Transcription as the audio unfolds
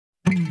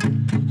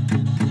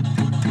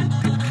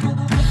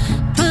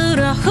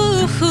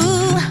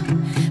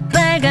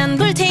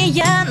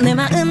내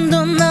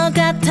마음도 너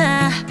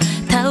같아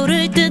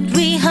타오를 듯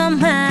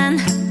위험한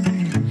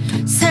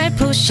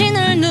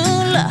살포신을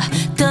눌러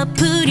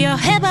덮으려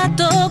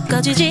해봐도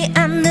꺼지지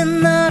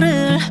않는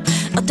너를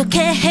어떻게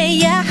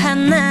해야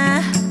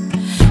하나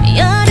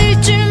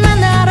열일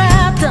줄만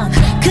알았던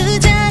그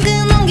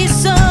작은 온기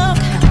속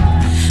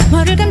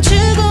뭐를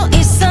감추고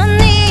있어